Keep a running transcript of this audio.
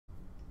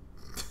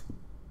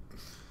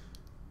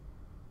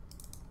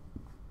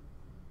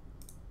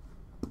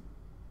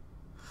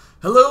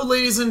Hello,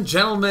 ladies and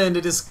gentlemen.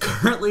 It is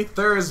currently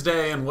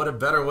Thursday, and what a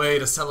better way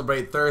to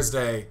celebrate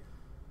Thursday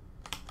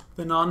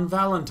than on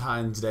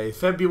Valentine's Day,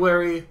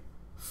 February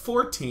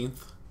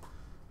 14th,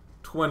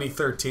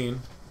 2013.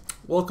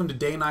 Welcome to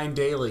Day 9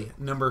 Daily,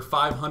 number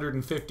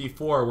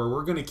 554, where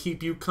we're going to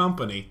keep you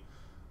company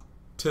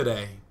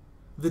today.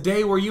 The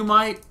day where you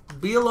might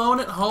be alone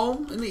at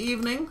home in the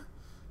evening.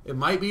 It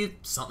might be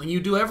something you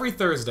do every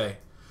Thursday.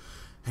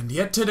 And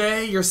yet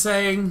today you're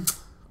saying,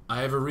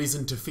 I have a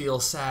reason to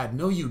feel sad.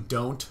 No, you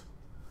don't.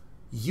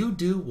 You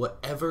do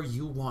whatever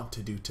you want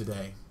to do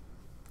today.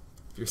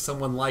 If you're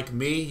someone like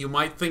me, you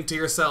might think to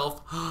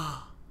yourself,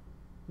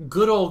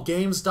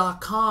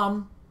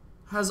 goodoldgames.com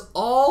has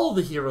all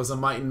the Heroes of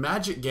Might and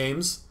Magic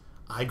games.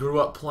 I grew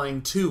up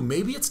playing 2.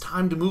 Maybe it's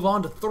time to move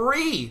on to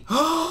 3.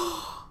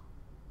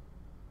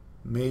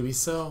 Maybe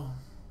so.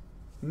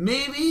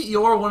 Maybe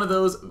you're one of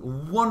those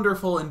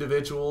wonderful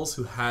individuals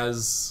who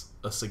has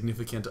a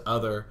significant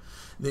other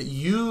that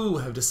you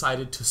have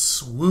decided to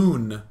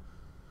swoon.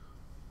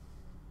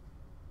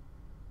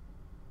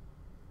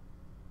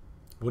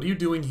 What are you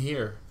doing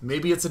here?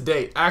 Maybe it's a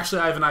date.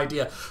 Actually, I have an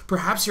idea.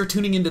 Perhaps you're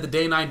tuning into the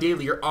Day 9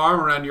 Daily, your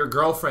arm around your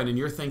girlfriend, and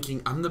you're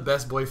thinking, I'm the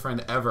best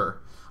boyfriend ever.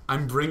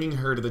 I'm bringing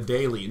her to the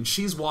Daily, and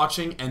she's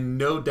watching, and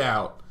no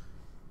doubt,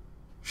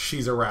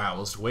 she's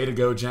aroused. Way to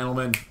go,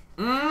 gentlemen.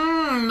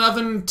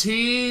 Nothing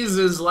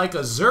teases like a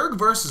Zerg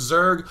versus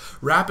Zerg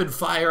rapid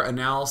fire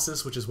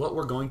analysis, which is what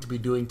we're going to be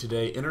doing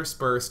today,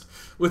 interspersed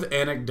with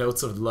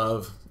anecdotes of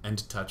love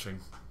and touching.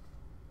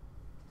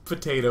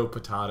 Potato,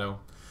 potato.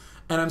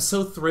 And I'm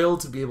so thrilled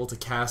to be able to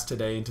cast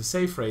today and to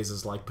say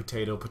phrases like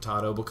potato,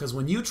 potato, because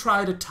when you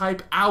try to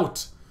type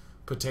out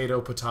potato,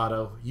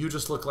 potato, you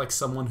just look like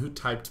someone who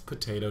typed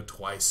potato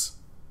twice.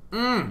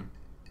 Trying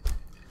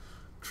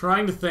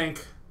to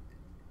think.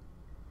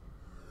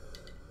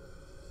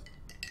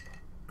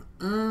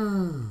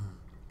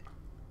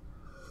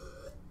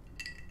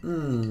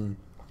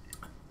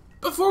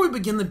 Before we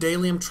begin the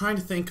daily, I'm trying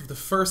to think of the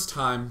first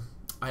time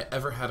I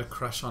ever had a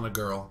crush on a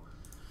girl.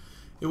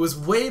 It was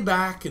way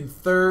back in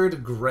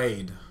 3rd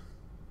grade.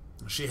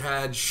 She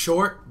had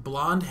short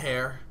blonde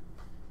hair.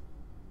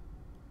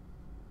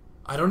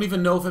 I don't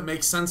even know if it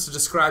makes sense to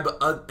describe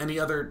any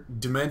other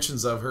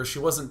dimensions of her. She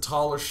wasn't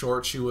tall or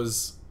short. She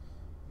was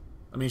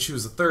a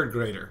 3rd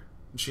grader.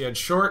 She had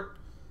short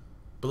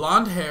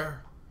blonde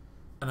hair.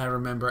 And I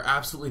remember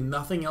absolutely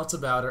nothing else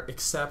about her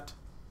except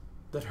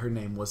that her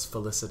name was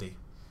Felicity.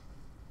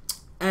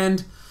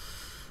 And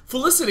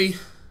Felicity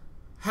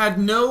had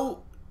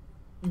no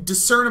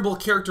discernible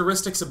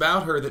characteristics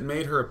about her that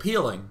made her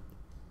appealing,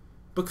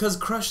 because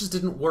crushes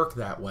didn't work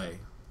that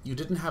way. You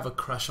didn't have a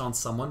crush on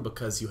someone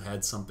because you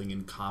had something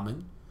in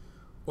common,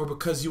 or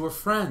because you were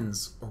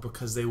friends, or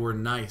because they were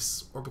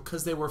nice, or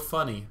because they were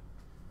funny.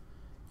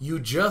 You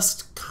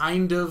just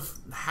kind of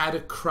had a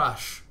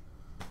crush.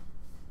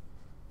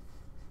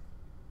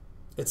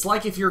 It's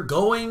like if you're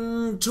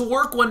going to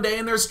work one day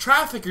and there's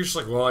traffic, you're just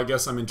like, well, I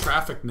guess I'm in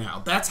traffic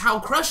now. That's how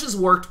crushes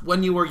worked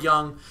when you were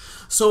young.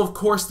 So, of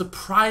course, the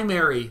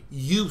primary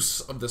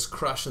use of this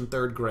crush in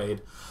 3rd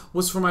grade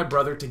was for my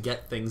brother to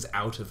get things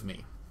out of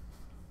me.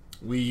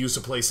 We used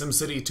to play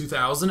SimCity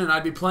 2000, and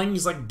I'd be playing.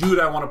 He's like, dude,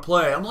 I want to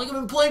play. I'm like, I've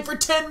been playing for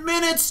 10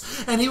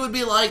 minutes. And he would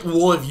be like,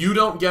 well, if you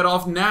don't get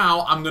off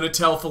now, I'm going to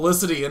tell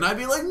Felicity. And I'd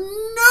be like,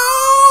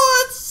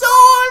 no, it's so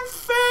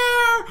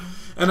unfair.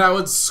 And I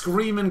would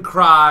scream and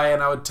cry,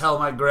 and I would tell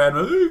my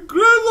grandma, hey,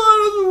 Grandma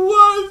doesn't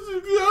want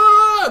to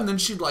go. And then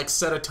she'd like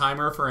set a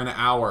timer for an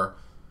hour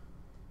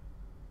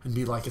and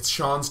be like, it's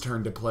Sean's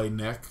turn to play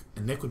Nick.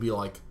 And Nick would be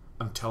like,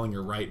 I'm telling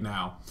her right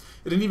now.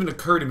 It didn't even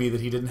occur to me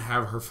that he didn't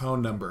have her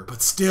phone number,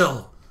 but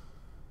still,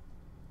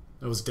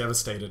 I was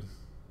devastated.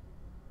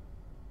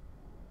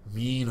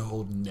 Mean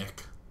old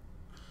Nick.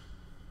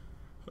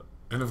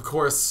 And of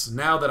course,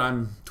 now that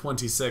I'm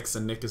 26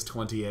 and Nick is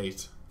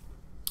 28,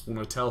 when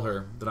I tell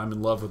her that I'm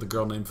in love with a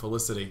girl named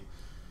Felicity,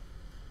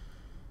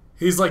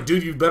 he's like,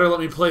 dude, you better let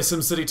me play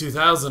SimCity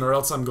 2000 or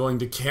else I'm going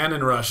to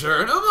cannon rush her.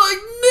 And I'm like,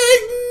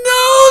 Nick,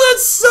 no,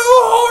 that's so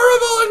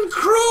horrible and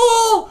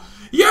cruel.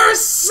 You're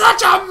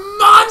such a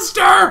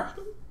monster.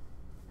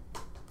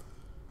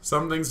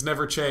 Some things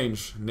never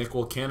change. Nick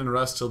will cannon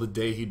rush till the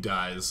day he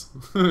dies.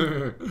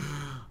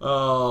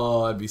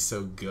 Oh, that'd be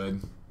so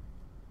good.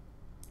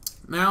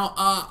 Now,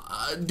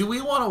 do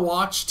we want to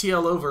watch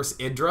TLO versus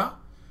Idra?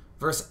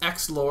 Versus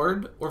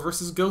X-Lord, or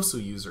versus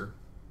Gosu User?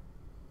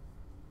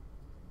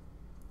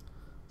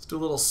 Let's do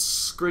a little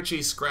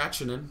scritchy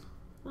scratching in.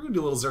 We're going to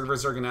do a little Zerg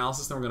versus Zerg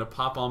analysis, then we're going to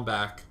pop on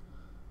back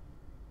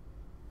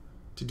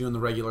to doing the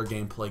regular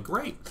gameplay.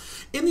 Great.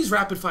 In these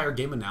rapid-fire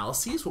game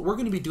analyses, what we're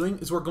going to be doing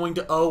is we're going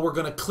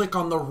to click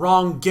on the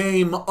wrong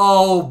game.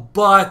 Oh,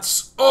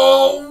 butts.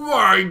 Oh,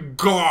 my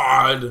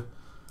God.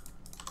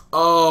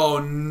 Oh,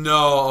 no.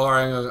 All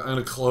right, I'm going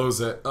to close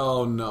it.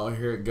 Oh, no.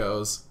 Here it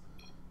goes.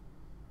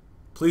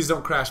 Please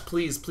don't crash.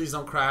 Please, please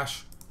don't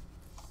crash.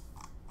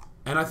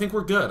 And I think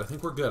we're good. I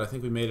think we're good. I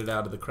think we made it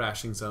out of the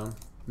crashing zone.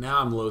 Now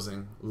I'm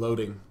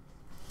loading.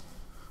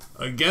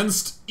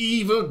 Against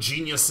Evil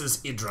Genius's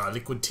Idra,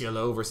 Liquid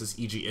TLO versus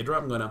EG Idra.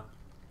 I'm gonna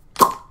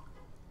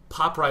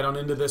pop right on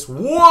into this.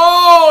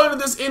 Whoa! Into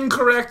this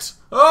incorrect.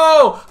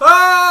 Oh!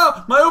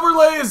 Ah! My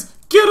overlays!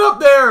 Get up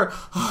there!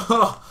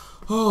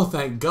 Oh,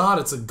 thank God.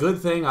 It's a good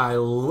thing I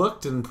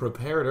looked and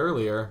prepared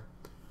earlier.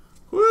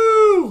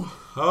 Woo!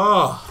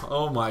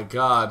 Oh my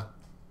God.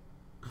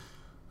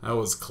 That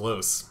was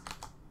close.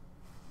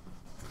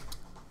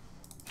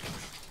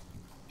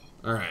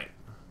 Alright.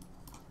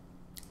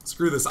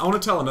 Screw this. I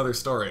want to tell another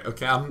story.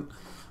 Okay,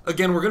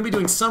 again, we're going to be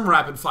doing some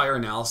rapid-fire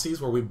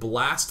analyses where we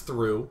blast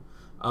through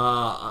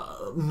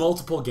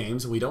multiple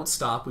games, and we don't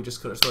stop. We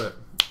just sort of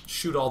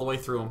shoot all the way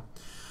through them.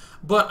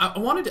 But I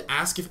wanted to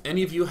ask if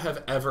any of you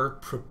have ever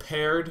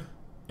prepared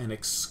an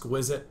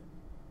exquisite,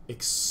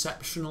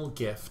 exceptional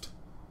gift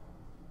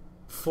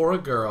for a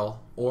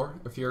girl,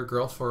 or if you're a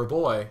girl, for a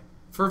boy,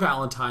 for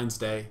Valentine's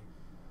Day,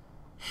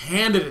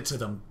 handed it to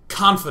them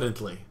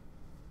confidently,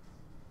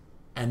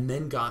 and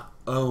then got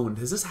owned.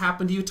 Has this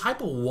happened to you?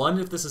 Type a 1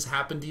 if this has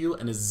happened to you,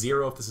 and a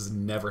 0 if this has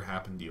never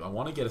happened to you. I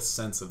want to get a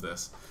sense of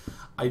this.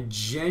 I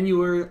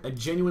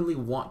genuinely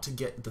want to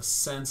get the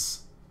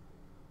sense.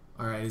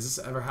 All right, has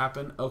this ever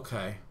happened?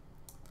 Okay.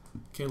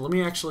 Okay, let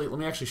me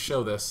actually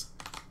show this.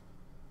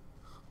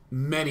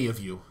 Many of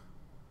you.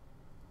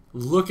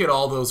 Look at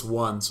all those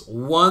ones.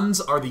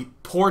 Ones are the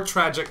poor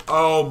tragic.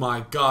 Oh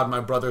my God, my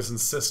brothers and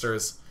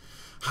sisters.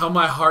 How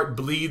my heart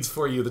bleeds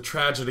for you, the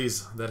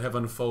tragedies that have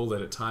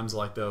unfolded at times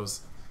like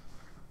those.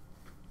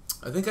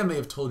 I think I may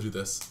have told you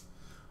this.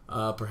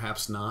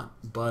 Perhaps not.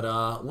 But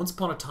once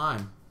upon a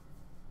time,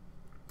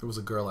 there was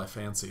a girl I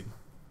fancied.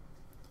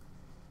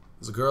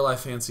 There was a girl I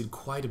fancied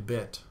quite a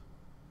bit.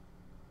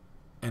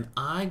 And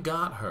I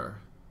got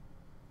her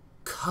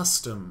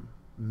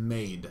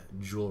custom-made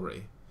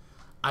jewelry.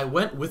 I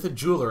went with a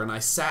jeweler and I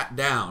sat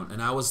down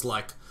and I was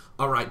like,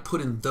 all right,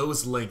 put in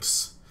those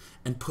links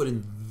and put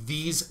in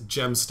these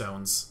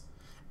gemstones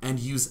and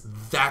use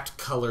that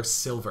color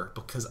silver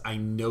because I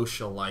know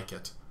she'll like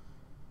it.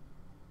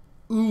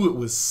 Ooh, it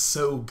was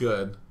so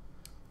good.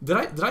 Did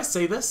I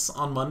say this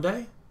on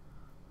Monday?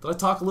 Did I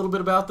talk a little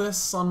bit about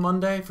this on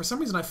Monday? For some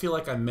reason I feel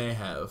like I may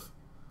have.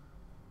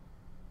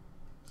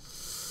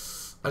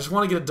 I just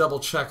want to get a double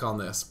check on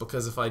this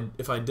because if I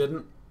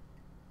didn't.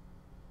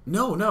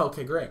 No,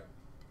 okay, great.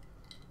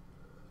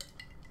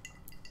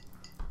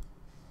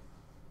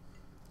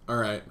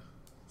 Alright.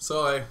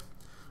 So I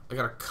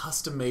got a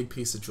custom-made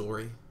piece of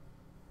jewelry.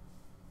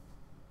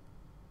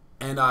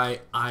 And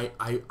I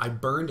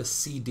burned a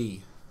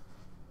CD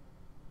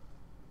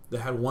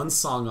that had one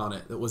song on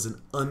it that was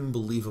an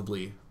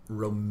unbelievably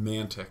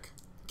romantic,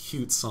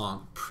 cute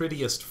song.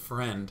 Prettiest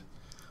Friend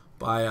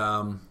by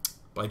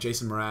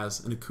Jason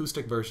Mraz, an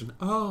acoustic version.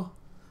 Oh.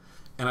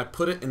 And I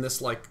put it in this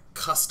like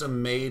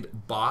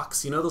custom-made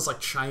box. You know those like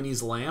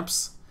Chinese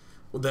lamps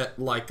that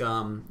like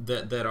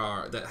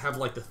that have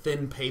like the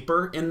thin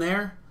paper in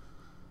there?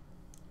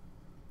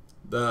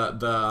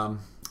 The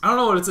I don't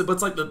know what it's, but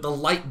it's like the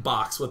light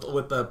box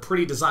with the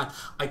pretty design.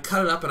 I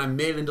cut it up and I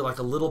made it into like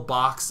a little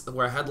box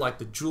where I had like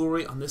the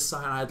jewelry on this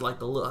side and I had like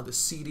the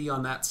CD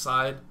on that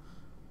side.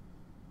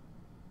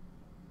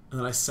 And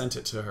then I sent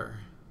it to her.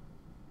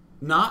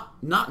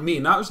 Not me,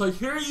 not just like,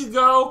 here you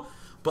go,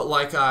 but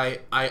like I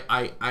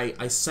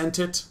sent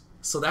it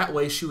so that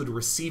way she would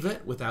receive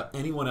it without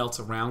anyone else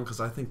around, because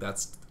I think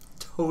that's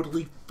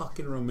totally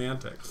fucking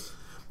romantic.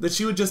 That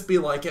she would just be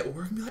like at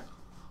work and be like,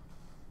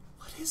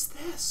 what is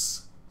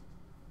this?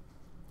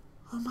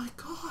 Oh my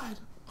God.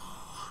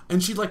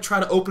 And she'd like try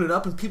to open it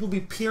up and people would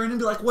be peering and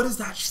be like, what is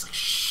that? She's like,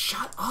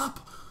 shut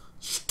up.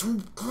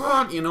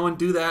 God, you know, and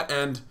do that,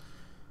 and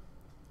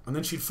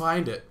then she'd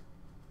find it.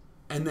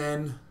 And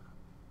then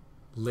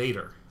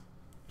later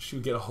she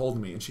would get a hold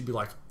of me and she'd be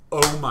like,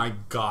 oh my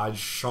God,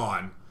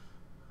 Sean.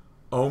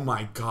 Oh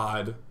my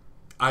God.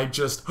 I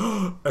just,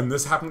 and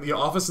this happened at the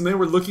office and they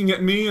were looking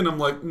at me and I'm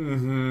like,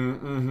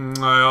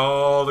 I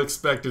all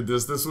expected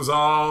this. This was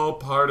all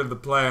part of the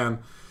plan.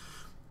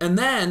 And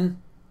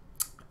then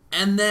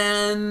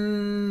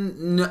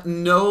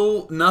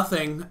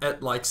nothing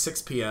at like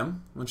 6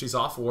 p.m. when she's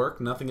off work,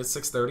 nothing at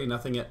 6:30,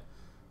 nothing at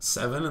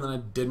 7, and then I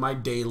did my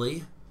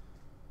daily,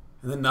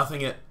 and then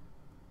nothing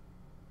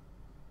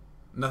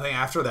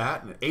after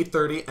that, and at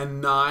 8:30 and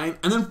 9,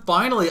 and then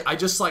finally I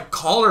just like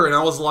call her and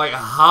I was like,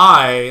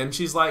 hi, and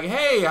she's like,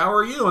 hey, how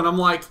are you? And I'm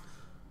like,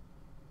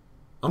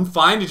 I'm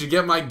fine, did you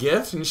get my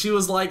gift? And she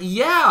was like,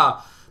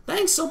 yeah,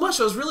 thanks so much,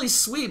 that was really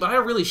sweet, but I had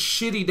a really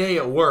shitty day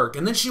at work.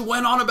 And then she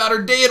went on about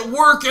her day at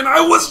work and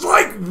I was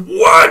like,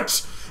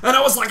 what? And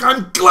I was like,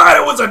 I'm glad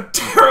it was a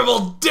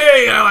terrible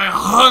day, and I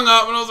hung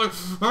up and I was like,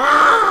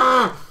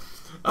 Argh!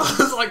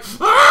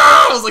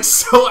 I was like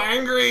so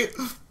angry.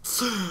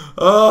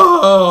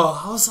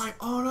 Oh, I was like,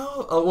 oh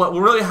no. What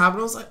really happened?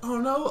 I was like, oh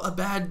no, a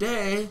bad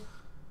day.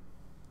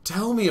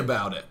 Tell me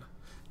about it.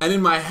 And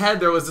in my head,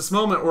 there was this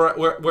moment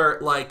where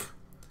like,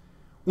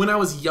 when I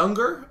was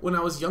younger,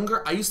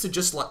 I used to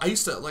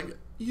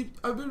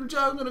I'm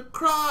gonna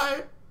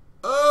cry.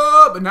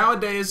 But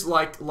nowadays,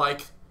 like,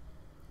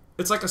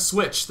 It's like a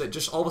switch that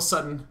just all of a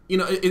sudden, you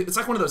know, it's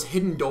like one of those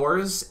hidden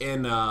doors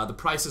in The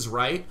Price is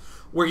Right,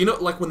 where, you know,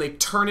 like when they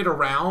turn it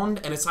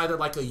around and it's either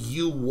like a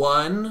you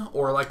won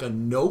or like a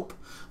nope.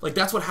 Like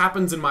that's what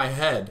happens in my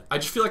head. I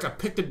just feel like I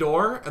picked a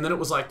door and then it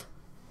was like,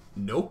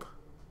 nope.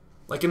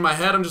 Like in my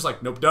head, I'm just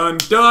like, nope, done,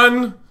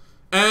 done,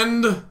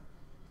 and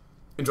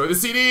enjoy the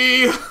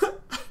CD.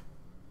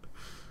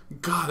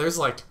 God, there was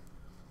like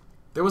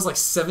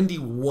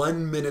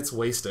 71 minutes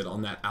wasted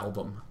on that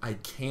album. I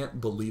can't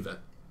believe it.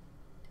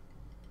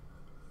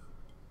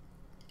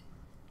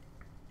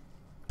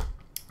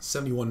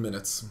 71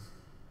 minutes.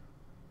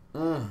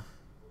 But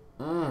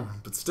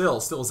still,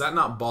 is that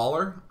not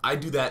baller? I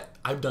do that.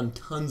 I've done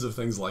tons of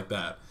things like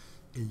that.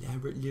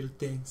 Elaborate little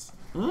things.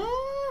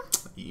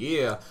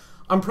 Yeah.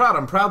 I'm proud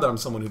that I'm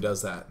someone who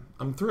does that.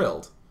 I'm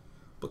thrilled.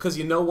 Because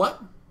you know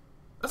what?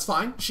 That's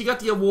fine. She got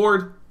the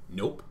award.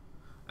 Nope.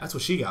 That's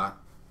what she got.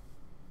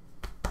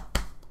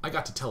 I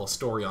got to tell a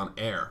story on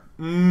air.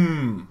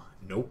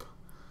 Nope.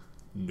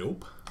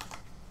 Nope.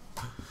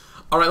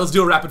 Alright, let's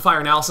do a rapid fire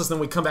analysis, then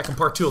we come back in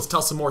part 2. Let's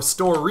tell some more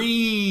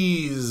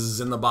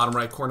stories. In the bottom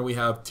right corner we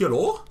have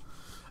TLO.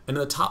 And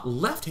in the top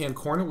left hand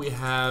corner we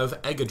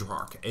have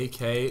Egadrark,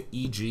 aka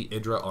E.G.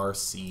 Idra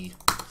RC.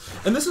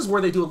 And this is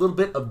where they do a little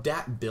bit of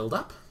dat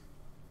buildup.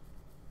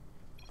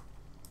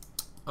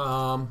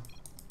 They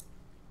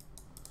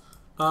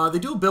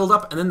do a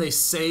build-up, and then they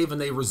save and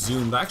they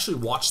resume. I actually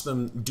watched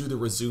them do the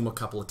resume a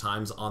couple of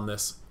times on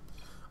this.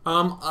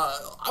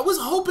 I was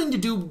hoping to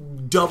do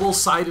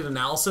double-sided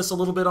analysis a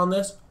little bit on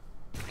this.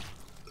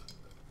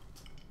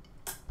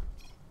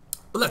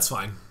 But that's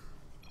fine.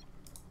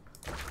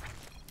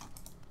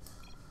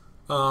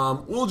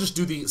 We'll just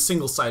do the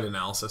single-sided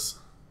analysis.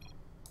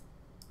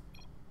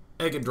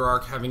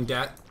 Egadrark having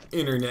dat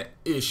internet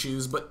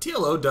issues, but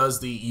TLO does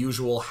the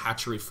usual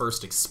hatchery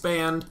first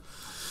expand.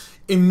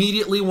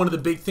 Immediately, one of the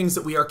big things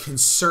that we are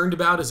concerned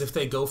about is if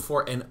they go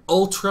for an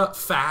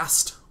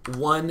ultra-fast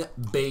one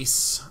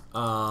base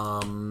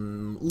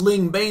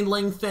Ling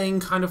Baneling thing,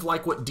 kind of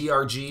like what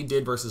DRG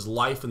did versus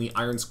Life in the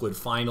Iron Squid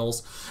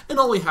finals, and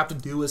all we have to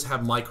do is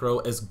have Micro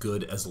as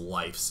good as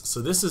Life's.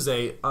 So this is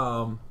a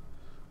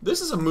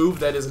move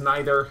that is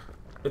neither,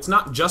 it's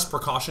not just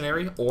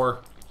precautionary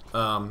or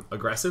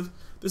aggressive.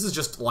 This is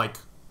just like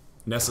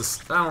I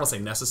don't want to say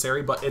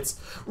necessary, but it's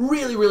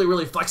really, really,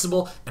 really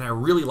flexible, and I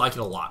really like it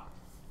a lot.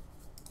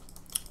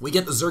 We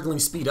get the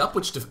Zergling speed up,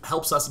 which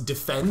helps us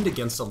defend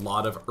against a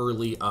lot of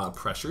early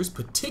pressures,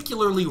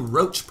 particularly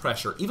roach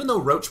pressure. Even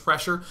though roach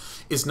pressure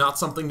is not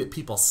something that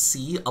people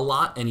see a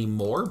lot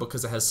anymore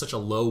because it has such a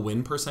low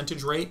win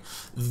percentage rate,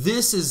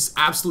 this is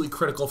absolutely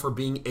critical for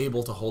being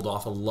able to hold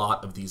off a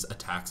lot of these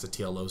attacks that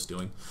TLO's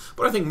doing.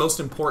 But I think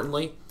most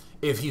importantly,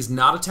 if he's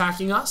not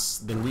attacking us,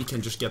 then we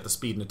can just get the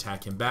speed and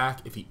attack him back.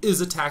 If he is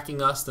attacking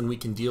us, then we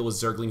can deal with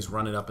Zerglings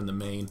running up in the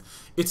main.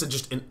 It's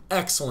just an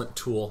excellent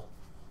tool.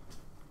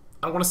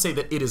 I don't want to say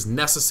that it is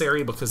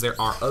necessary because there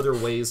are other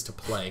ways to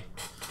play.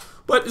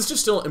 But it's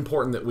just still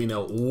important that we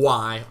know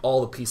why all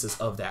the pieces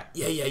of that.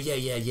 Yeah.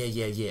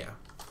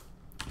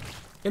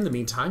 In the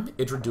meantime,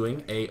 Idra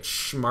doing a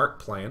smart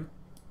plan.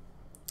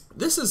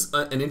 This is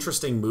an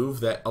interesting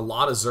move that a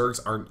lot of Zergs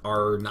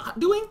are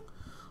not doing.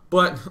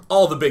 But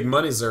all the big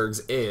money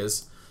Zergs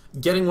is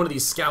getting one of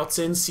these scouts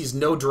in, sees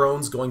no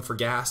drones going for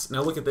gas.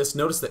 Now look at this.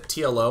 Notice that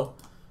TLO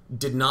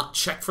did not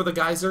check for the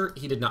geyser.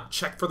 He did not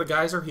check for the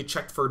geyser. He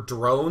checked for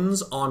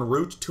drones en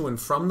route to and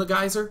from the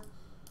geyser,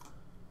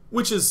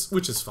 which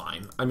is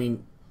fine. I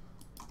mean,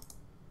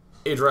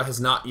 Idra has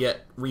not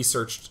yet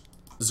researched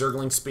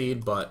Zergling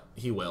speed, but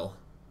he will.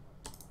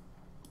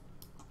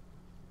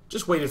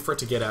 Just waited for it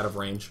to get out of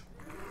range.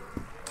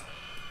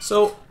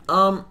 So,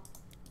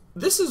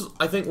 this is,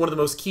 I think, one of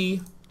the most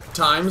key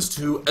times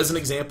to, as an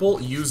example,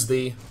 use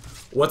the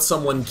what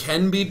someone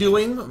can be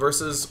doing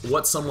versus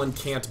what someone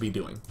can't be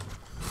doing.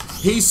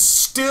 He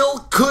still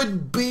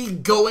could be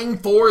going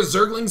for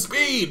Zergling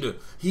speed.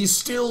 He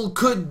still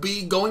could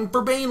be going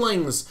for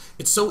Banelings.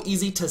 It's so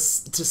easy to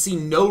see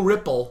no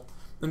ripple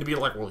and to be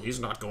like, well, he's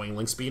not going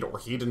Link speed or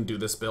he didn't do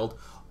this build.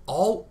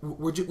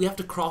 We have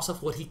to cross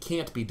off what he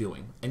can't be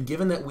doing. And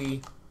given that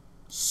we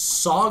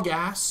saw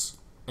gas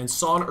and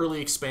saw an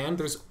early expand,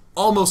 there's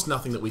almost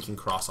nothing that we can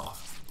cross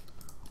off.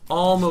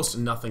 Almost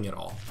nothing at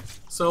all.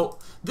 So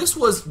this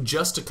was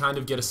just to kind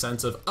of get a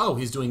sense of, oh,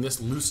 he's doing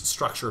this loose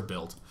structure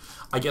build.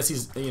 I guess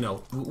he's, you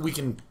know, we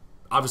can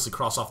obviously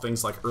cross off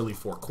things like early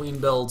 4 Queen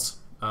builds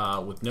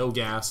with no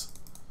gas.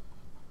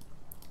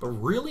 But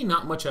really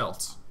not much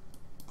else.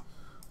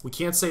 We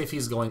can't say if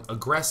he's going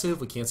aggressive.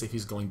 We can't say if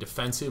he's going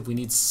defensive. We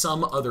need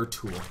some other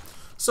tool.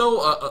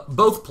 So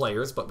both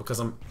players, but because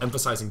I'm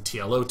emphasizing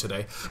TLO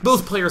today,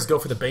 both players go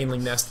for the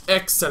Baneling Nest.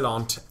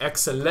 Excellent.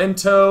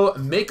 Excellento.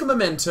 Make a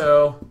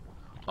memento.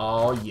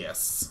 Oh,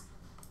 yes.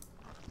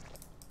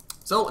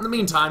 So, in the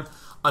meantime,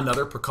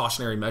 another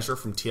precautionary measure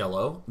from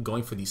TLO,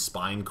 going for the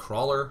Spine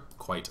Crawler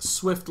quite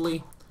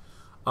swiftly.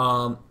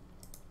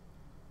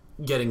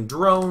 Getting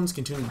drones,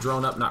 continuing to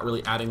drone up, not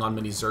really adding on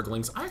many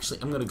Zerglings.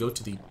 I'm going to go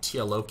to the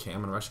TLO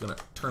cam, and I'm actually going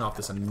to turn off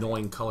this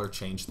annoying color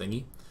change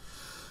thingy.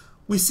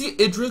 We see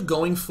Idra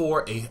going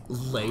for a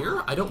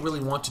lair. I don't really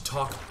want to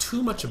talk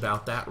too much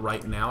about that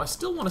right now. I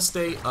still want to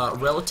stay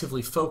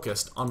relatively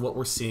focused on what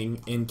we're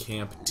seeing in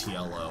Camp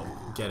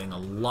TLO. Getting a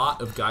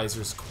lot of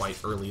geysers quite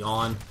early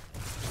on.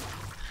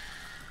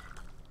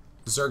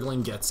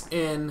 Zergling gets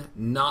in.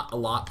 Not a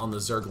lot on the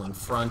Zergling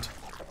front.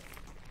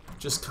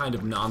 Just kind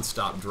of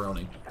non-stop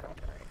droning.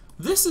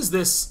 This is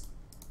this...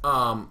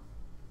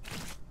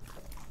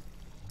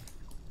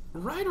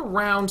 right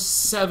around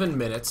 7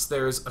 minutes,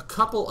 there's a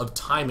couple of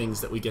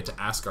timings that we get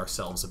to ask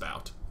ourselves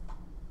about.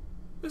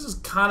 This is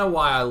kind of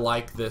why I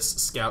like this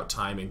scout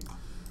timing.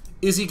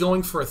 Is he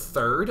going for a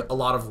third? A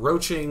lot of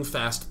roaching,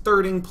 fast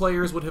thirding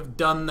players would have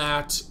done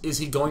that. Is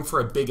he going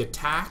for a big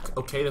attack?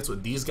 Okay, that's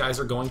what these guys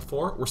are going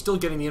for. We're still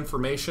getting the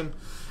information.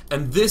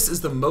 And this is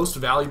the most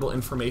valuable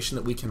information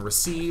that we can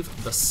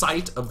receive. The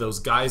sight of those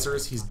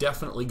geysers. He's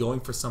definitely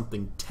going for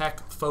something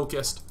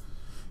tech-focused.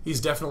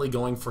 He's definitely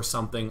going for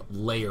something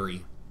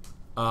layery.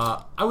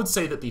 I would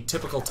say that the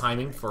typical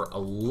timing for a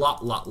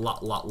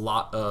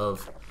lot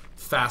of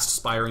fast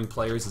spiring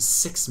players is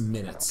 6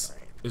 minutes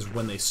is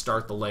when they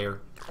start the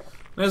layer.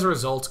 And as a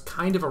result,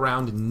 kind of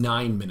around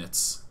 9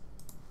 minutes.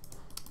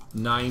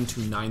 9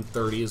 to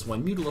 9:30 is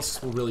when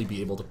Mutalisks will really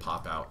be able to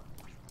pop out.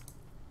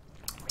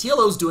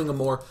 TLO's doing a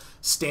more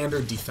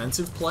standard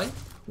defensive play,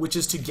 which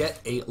is to get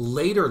a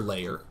later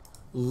layer,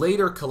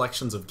 later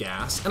collections of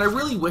gas, and I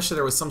really wish that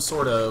there was some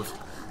sort of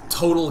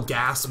total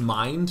gas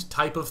mined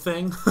type of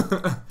thing.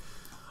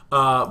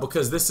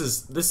 Because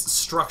this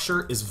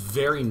structure is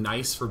very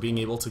nice for being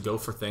able to go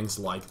for things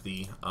like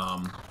the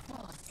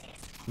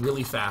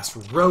really fast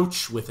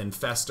roach with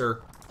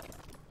infester,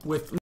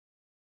 with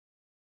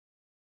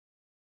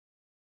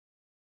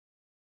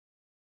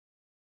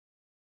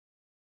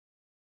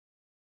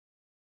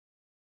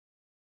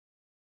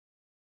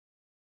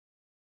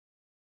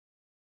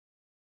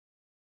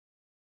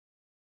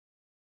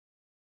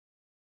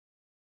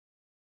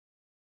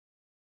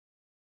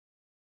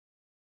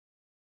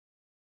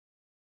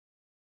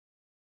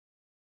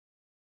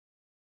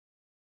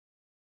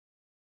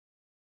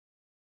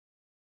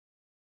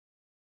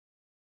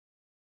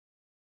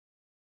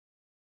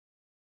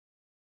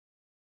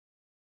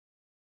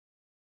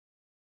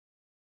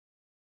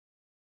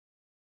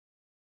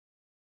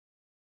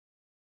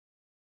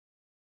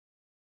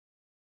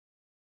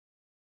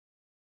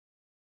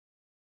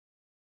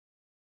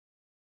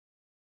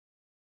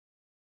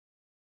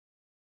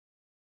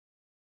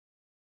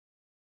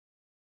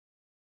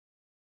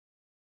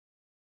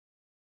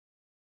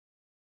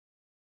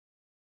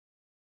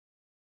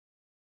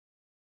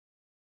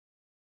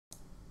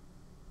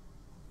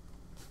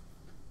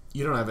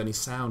you don't have any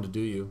sound,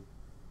 do you?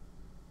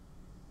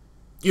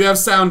 You have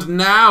sound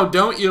now,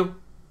 don't you?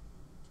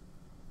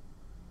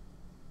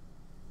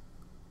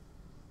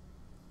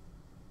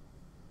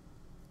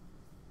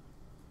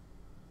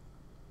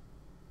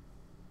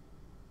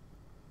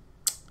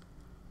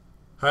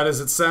 How does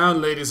it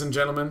sound, ladies and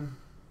gentlemen?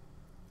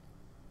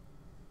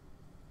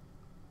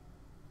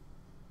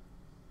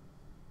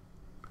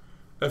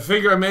 I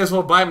figure I may as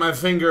well bite my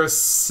finger,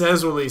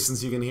 says Willie,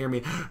 since you can hear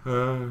me.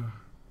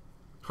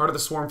 Heart of the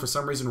Swarm, for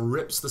some reason,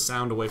 rips the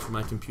sound away from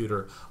my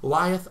computer.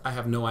 Wyeth, I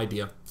have no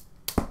idea.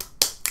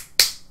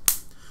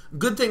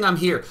 Good thing I'm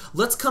here.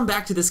 Let's come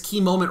back to this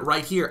key moment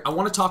right here. I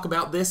want to talk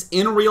about this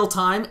in real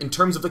time in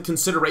terms of the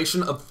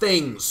consideration of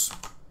things.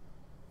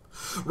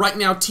 Right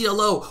now,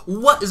 TLO,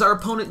 what is our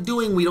opponent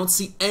doing? We don't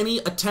see any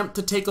attempt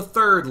to take a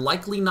third.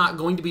 Likely not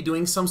going to be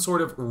doing some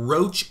sort of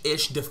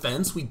roach-ish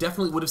defense. We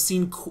definitely would have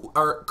seen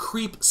our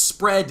creep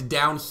spread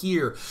down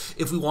here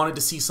if we wanted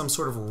to see some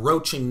sort of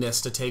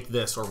roachingness to take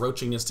this or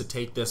roachingness to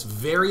take this.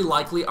 Very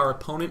likely our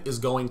opponent is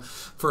going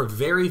for a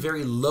very,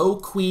 very low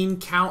queen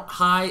count,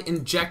 high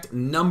inject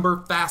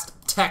number, fast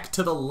tech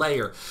to the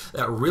layer.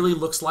 That really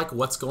looks like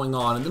what's going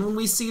on. And then when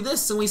we see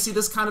this and we see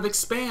this kind of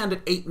expand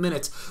at 8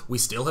 minutes, we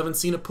still haven't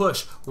seen a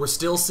push. We're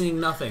still seeing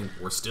nothing.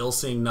 We're still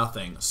seeing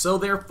nothing. So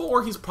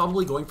therefore, he's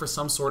probably going for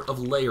some sort of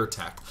layer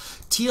tech.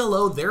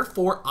 TLO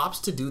therefore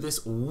opts to do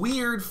this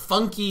weird,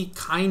 funky,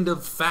 kind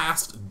of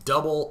fast,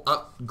 double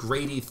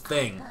upgradey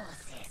thing.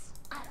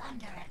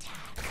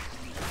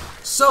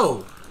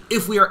 So,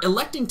 if we are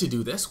electing to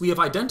do this, we have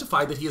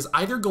identified that he is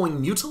either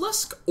going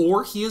Mutalisk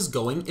or he is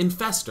going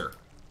Infester.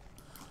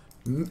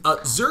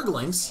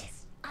 Zerglings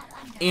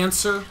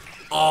answer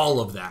all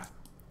of that.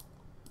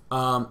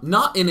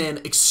 Not in an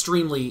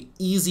extremely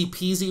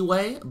easy-peasy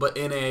way, but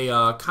in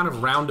a kind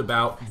of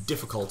roundabout,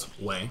 difficult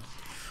way.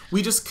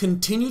 We just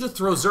continue to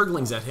throw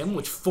Zerglings at him,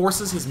 which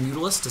forces his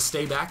Mutalisk to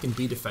stay back and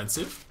be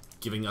defensive,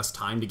 giving us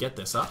time to get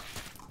this up.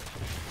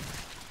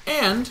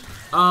 And,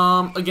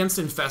 against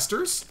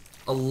Infestors,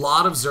 a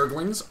lot of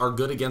Zerglings are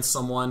good against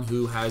someone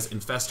who has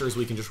Infestors.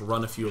 We can just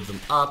run a few of them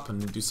up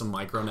and do some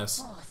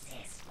microness.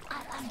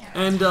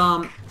 And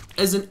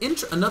as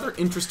another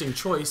interesting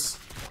choice,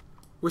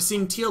 we're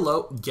seeing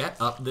TLO get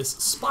up this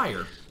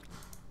Spire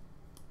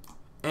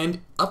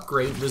and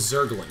upgrade the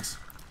Zerglings.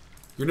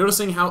 You're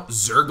noticing how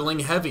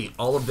Zergling heavy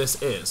all of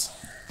this is.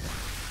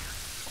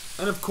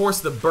 And of course,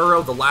 the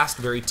burrow, the last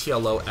very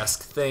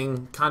TLO-esque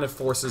thing, kind of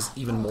forces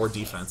even more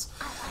defense.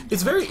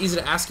 It's very easy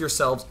to ask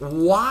yourselves,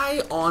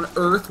 why on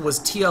earth was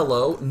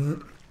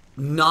TLO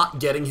not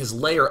getting his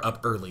layer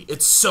up early?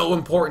 It's so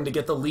important to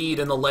get the lead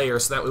in the layer,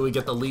 so that way we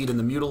get the lead in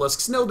the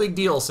Mutalisks. No big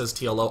deal, says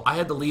TLO. I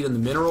had the lead in the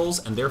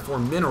minerals, and therefore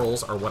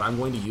minerals are what I'm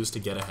going to use to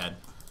get ahead.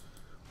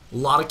 A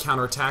lot of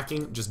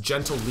counterattacking, just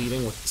gentle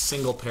leading with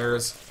single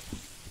pairs,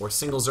 or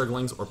single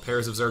Zerglings, or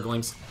pairs of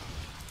Zerglings.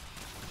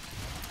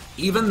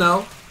 Even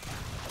though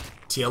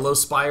TLO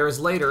Spire is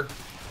later,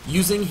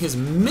 using his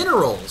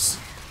minerals,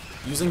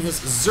 using his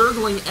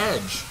Zergling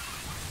edge,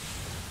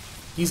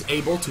 he's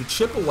able to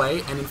chip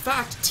away, and in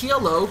fact,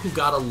 TLO, who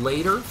got a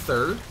later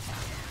third,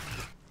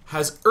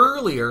 has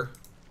earlier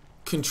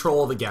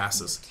control of the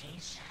gases.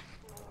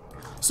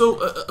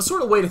 So a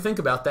sort of way to think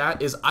about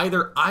that is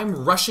either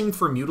I'm rushing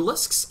for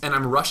Mutalisks, and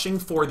I'm rushing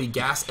for the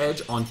gas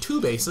edge on 2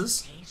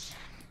 bases,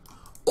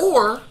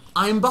 or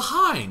I'm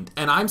behind,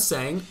 and I'm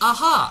saying,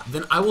 aha,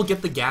 then I will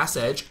get the gas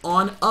edge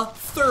on a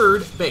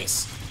 3rd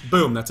base.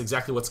 Boom, that's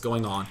exactly what's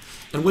going on.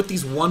 And with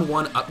these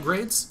 1-1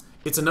 upgrades,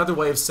 it's another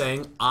way of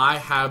saying, I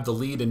have the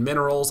lead in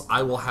minerals,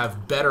 I will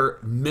have better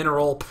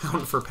mineral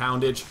pound for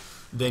poundage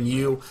than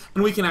you,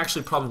 and we can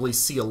actually probably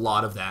see a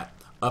lot of that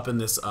up in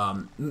this,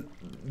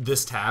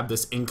 this tab,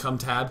 this income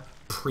tab,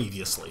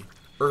 previously,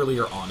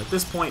 earlier on. At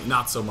this point,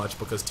 not so much,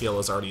 because TLO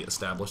has already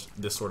established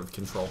this sort of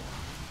control.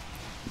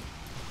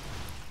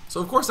 So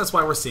of course that's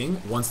why we're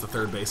seeing, once the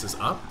 3rd base is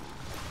up,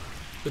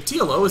 the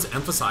TLO is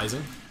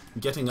emphasizing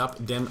getting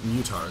up dem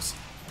Mutars.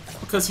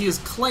 Because he is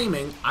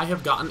claiming, I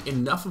have gotten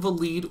enough of a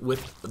lead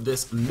with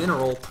this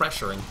mineral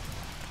pressuring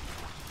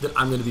that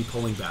I'm going to be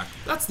pulling back.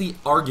 That's the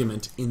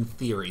argument, in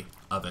theory,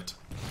 of it.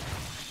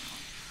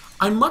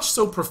 I much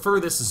so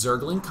prefer this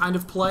Zergling kind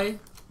of play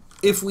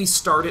if we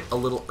start it a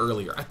little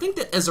earlier. I think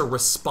that as a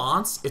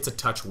response, it's a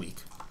touch weak.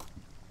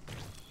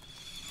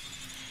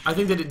 I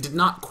think that it did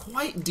not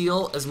quite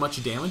deal as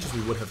much damage as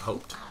we would have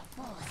hoped.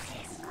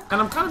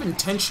 And I'm kind of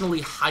intentionally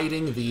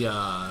hiding the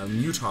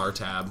Mutar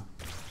tab.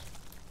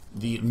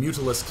 The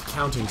Mutalisk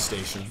counting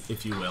station,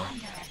 if you will.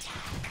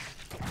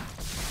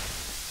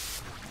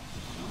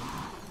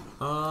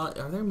 Are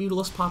there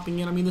Mutalisks popping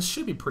in? I mean, this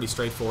should be pretty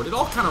straightforward. It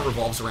all kind of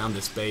revolves around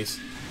this base.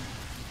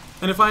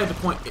 And if I had to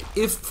point,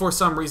 if for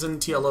some reason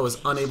TLO is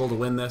unable to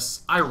win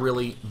this, I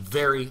really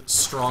very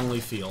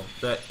strongly feel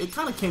that it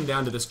kind of came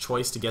down to this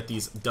choice to get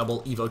these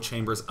double Evo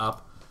chambers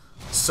up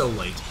so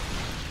late.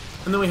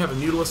 And then we have a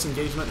Mutalisk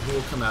engagement who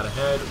will come out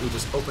ahead. We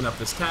just open up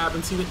this tab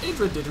and see that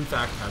Idra did in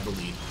fact have the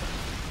lead.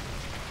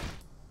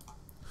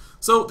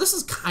 So this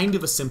is kind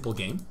of a simple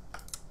game,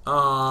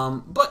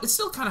 but it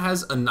still kind of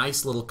has a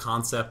nice little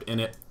concept in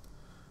it.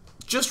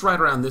 Just right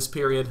around this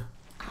period.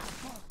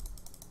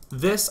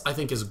 This, I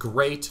think, is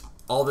great.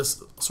 All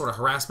this sort of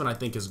harassment, I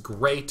think, is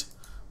great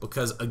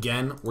because,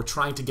 again, we're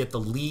trying to get the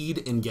lead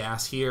in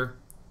gas here.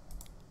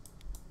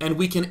 And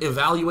we can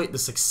evaluate the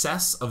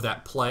success of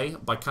that play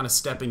by kind of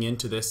stepping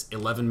into this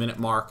 11-minute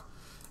mark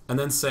and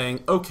then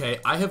saying, okay,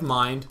 I have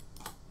mined,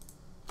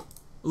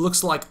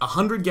 looks like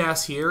 100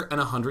 gas here and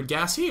 100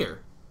 gas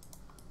here.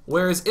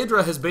 Whereas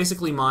Idra has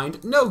basically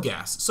mined no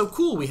gas. So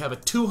cool, we have a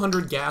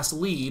 200 gas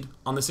lead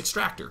on this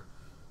extractor.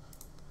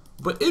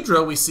 But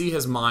Idra, we see,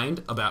 has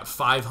mined about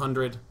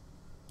 500,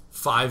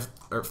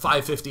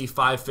 550,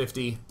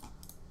 550,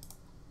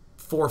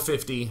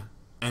 450,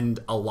 and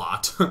a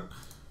lot.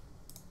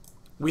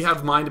 We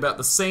have mined about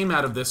the same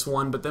out of this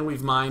one, but then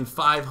we've mined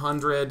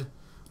 500,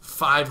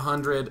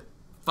 500,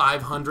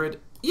 500.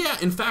 Yeah,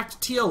 in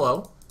fact,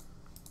 TLO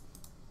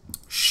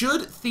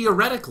should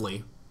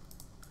theoretically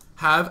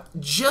have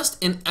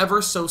just an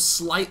ever so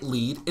slight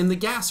lead in the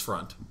gas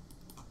front.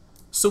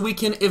 So we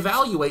can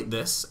evaluate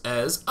this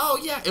as, oh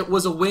yeah, it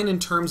was a win in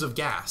terms of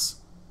gas.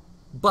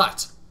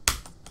 But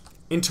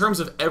in terms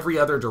of every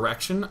other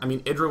direction, I mean,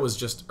 Idra was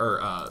just, or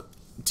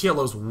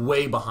TLO's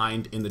way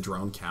behind in the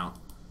drone count.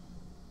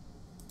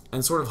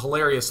 And sort of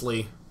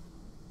hilariously,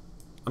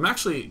 I'm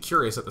actually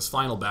curious at this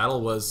final battle,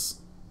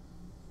 was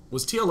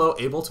TLO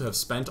able to have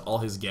spent all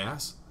his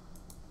gas?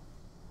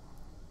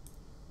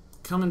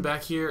 Coming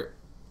back here,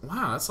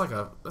 wow, that's like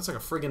a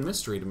friggin'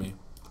 mystery to me.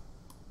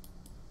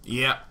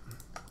 Yeah.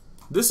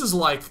 This is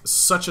like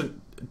such a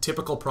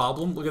typical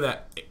problem. Look at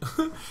that.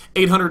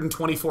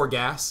 824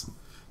 gas.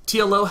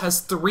 TLO has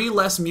 3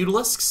 less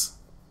Mutalisks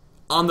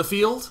on the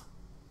field.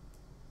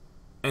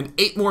 And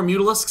 8 more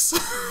Mutalisks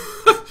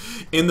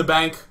in the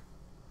bank.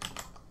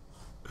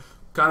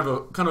 Kind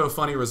of a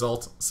funny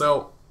result.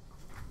 So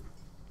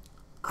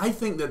I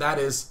think that that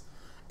is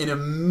an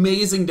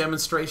amazing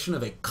demonstration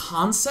of a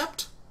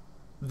concept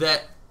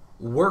that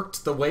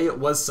worked the way it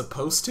was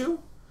supposed to,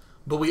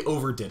 but we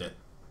overdid it.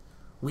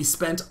 We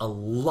spent a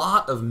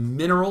lot of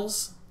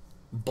minerals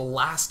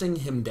blasting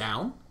him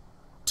down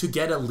to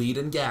get a lead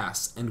in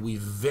gas, and we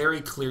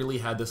very clearly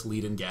had this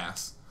lead in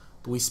gas,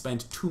 but we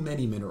spent too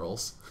many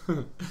minerals.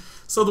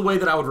 So the way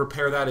that I would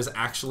repair that is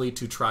actually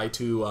to try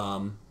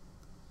to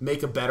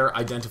make a better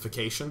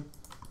identification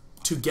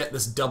to get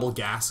this double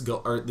gas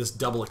or this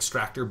double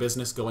extractor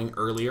business going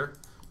earlier,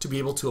 to be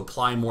able to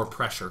apply more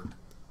pressure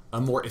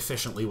more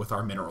efficiently with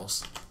our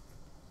minerals.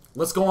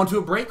 Let's go on to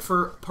a break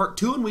for part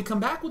 2, and we come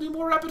back, we'll do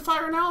more rapid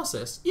fire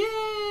analysis.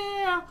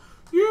 Yeah!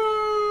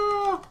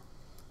 Yeah!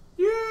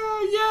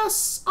 Yeah!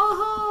 Yes!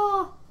 Uh-huh!